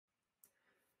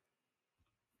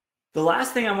The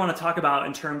last thing I want to talk about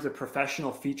in terms of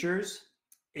professional features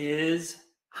is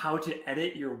how to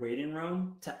edit your waiting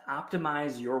room to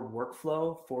optimize your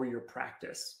workflow for your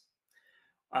practice.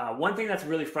 One thing that's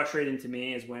really frustrating to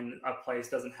me is when a place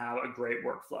doesn't have a great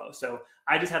workflow. So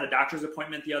I just had a doctor's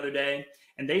appointment the other day,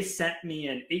 and they sent me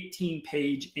an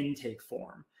 18-page intake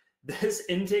form. This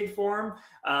intake form,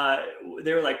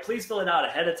 they were like, please fill it out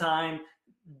ahead of time,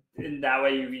 and that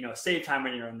way you save time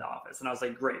when you're in the office. And I was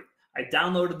like, great. I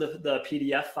downloaded the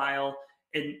PDF file,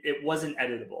 and it wasn't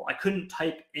editable. I couldn't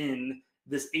type in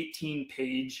this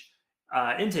 18-page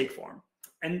intake form.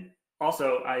 And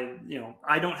also,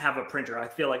 I don't have a printer. I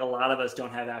feel like a lot of us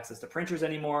don't have access to printers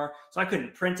anymore. So I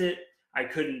couldn't print it. I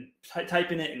couldn't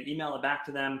type in it and email it back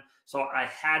to them. So I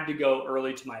had to go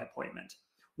early to my appointment.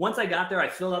 Once I got there, I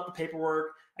filled out the paperwork.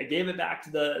 I gave it back to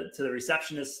the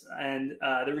receptionist, and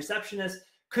the receptionist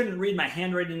couldn't read my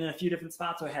handwriting in a few different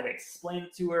spots. So I had to explain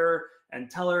it to her and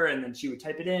tell her, and then she would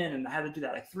type it in. And I had to do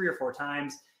that like 3 or 4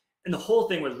 times. And the whole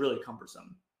thing was really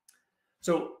cumbersome.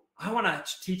 So I want to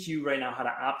teach you right now how to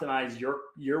optimize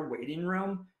your waiting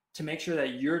room to make sure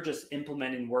that you're just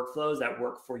implementing workflows that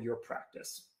work for your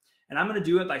practice. And I'm going to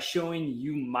do it by showing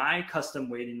you my custom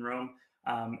waiting room.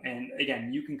 And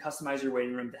again, you can customize your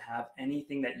waiting room to have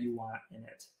anything that you want in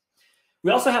it. We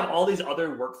also have all these other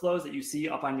workflows that you see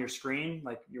up on your screen,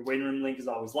 like your waiting room link is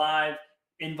always live,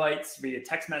 invites via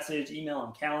text message, email,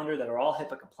 and calendar that are all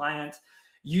HIPAA compliant,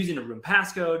 using a room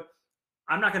passcode.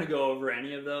 I'm not going to go over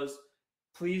any of those.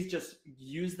 Please just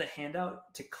use the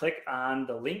handout to click on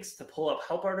the links to pull up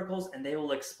help articles, and they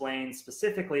will explain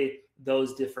specifically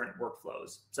those different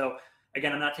workflows. So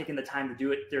again, I'm not taking the time to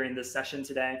do it during this session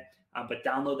today, but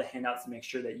download the handouts to make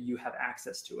sure that you have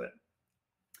access to it.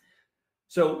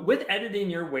 So with editing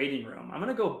your waiting room, I'm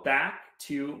going to go back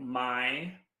to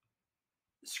my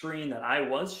screen that I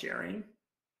was sharing.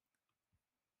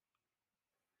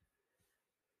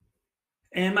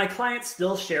 And my client's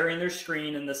still sharing their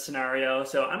screen in this scenario.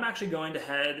 So I'm actually going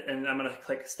ahead and I'm going to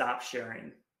click stop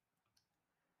sharing.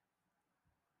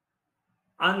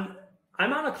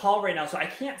 I'm on a call right now, so I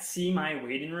can't see my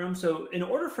waiting room. So in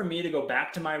order for me to go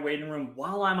back to my waiting room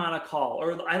while I'm on a call,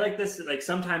 or I like this, like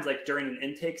sometimes like during an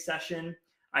intake session,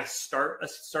 I start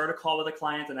a call with a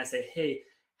client and I say, hey,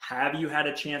 have you had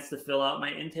a chance to fill out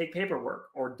my intake paperwork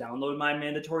or download my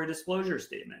mandatory disclosure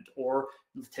statement or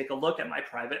take a look at my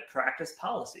private practice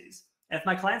policies? And if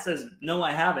my client says, no,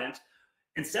 I haven't,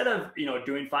 instead of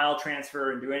doing file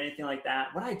transfer and doing anything like that,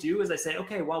 what I do is I say,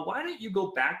 okay, well, why don't you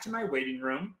go back to my waiting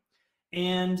room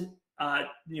and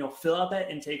fill out that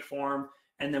intake form,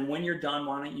 and then when you're done,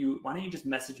 why don't you just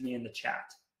message me in the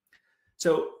chat?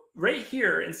 So right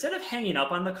here, instead of hanging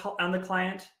up on the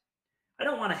client, I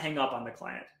don't want to hang up on the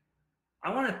client.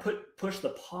 I want to push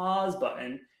the pause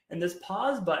button, and this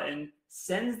pause button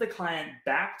sends the client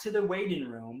back to the waiting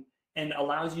room and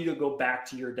allows you to go back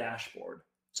to your dashboard.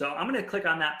 So I'm going to click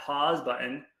on that pause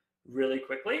button really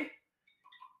quickly.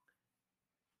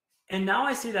 And now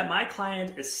I see that my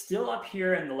client is still up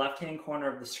here in the left-hand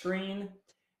corner of the screen.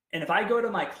 And if I go to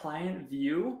my client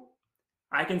view,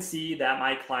 I can see that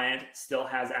my client still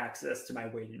has access to my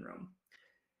waiting room.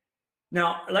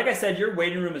 Now, like I said, your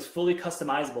waiting room is fully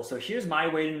customizable. So here's my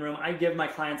waiting room. I give my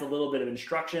clients a little bit of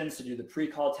instructions to do the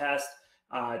pre-call test,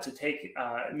 to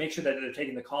make sure that they're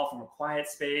taking the call from a quiet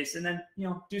space, and then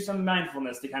do some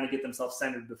mindfulness to kind of get themselves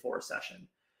centered before a session.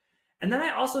 And then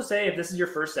I also say, if this is your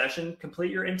first session,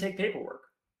 complete your intake paperwork.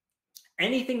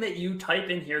 Anything that you type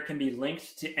in here can be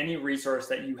linked to any resource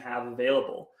that you have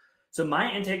available. So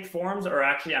my intake forms are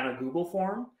actually on a Google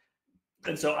form.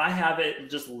 And so I have it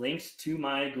just linked to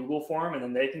my Google form, and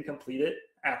then they can complete it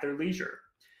at their leisure.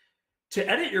 To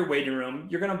edit your waiting room,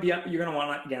 you're going to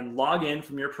want to, again, log in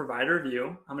from your provider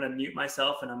view. I'm going to mute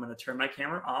myself and I'm going to turn my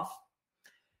camera off.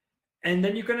 And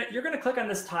then you're going to click on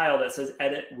this tile that says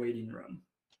Edit Waiting Room.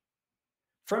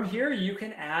 From here, you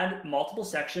can add multiple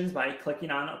sections by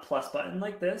clicking on a plus button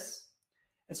like this.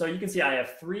 And so you can see I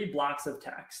have 3 blocks of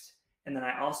text. And then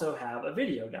I also have a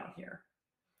video down here.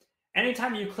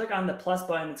 Anytime you click on the plus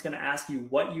button, it's going to ask you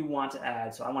what you want to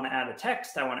add. So I want to add a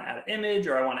text, I want to add an image,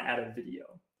 or I want to add a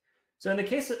video. So in the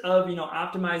case of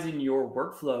optimizing your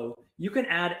workflow, you can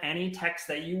add any text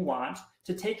that you want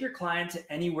to take your client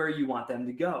to anywhere you want them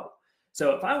to go.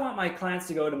 So if I want my clients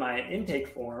to go to my intake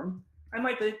form, I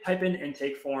might type in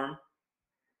intake form,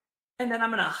 and then I'm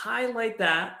going to highlight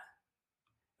that.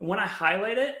 And when I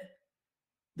highlight it,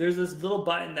 there's this little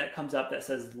button that comes up that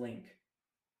says link.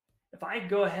 If I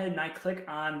go ahead and I click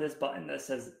on this button that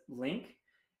says link,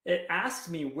 it asks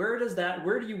me, where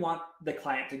do you want the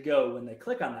client to go when they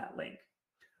click on that link?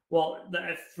 Well,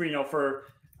 for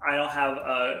I don't have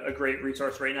a great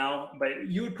resource right now, but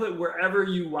you would put wherever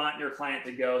you want your client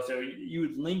to go. So you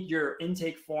would link your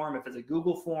intake form if it's a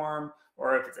Google form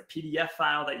or if it's a PDF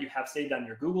file that you have saved on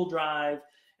your Google Drive.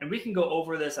 And we can go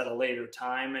over this at a later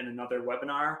time in another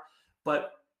webinar.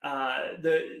 But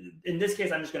in this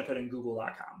case, I'm just going to put in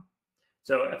google.com.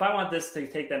 So if I want this to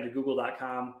take them to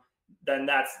google.com, then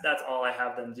that's all I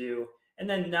have them do. And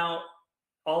then now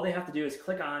all they have to do is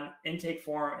click on intake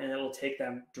form and it will take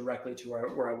them directly to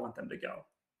where I want them to go.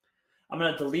 I'm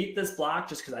going to delete this block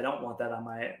just because I don't want that on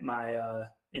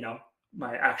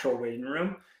my actual waiting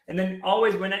room. And then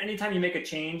always, anytime you make a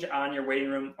change on your waiting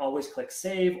room, always click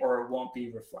save or it won't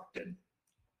be reflected.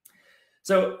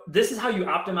 So this is how you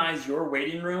optimize your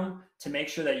waiting room to make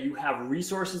sure that you have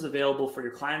resources available for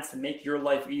your clients to make your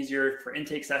life easier for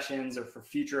intake sessions or for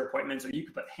future appointments. Or you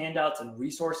could put handouts and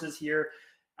resources here.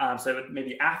 So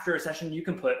maybe after a session, you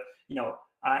can put,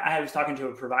 I was talking to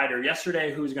a provider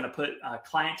yesterday who's going to put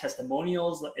client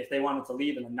testimonials. If they wanted to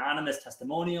leave an anonymous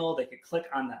testimonial, they could click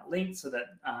on that link so that,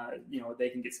 they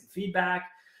can get some feedback.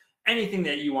 Anything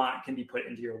that you want can be put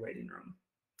into your waiting room.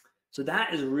 So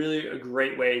that is really a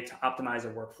great way to optimize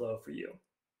a workflow for you.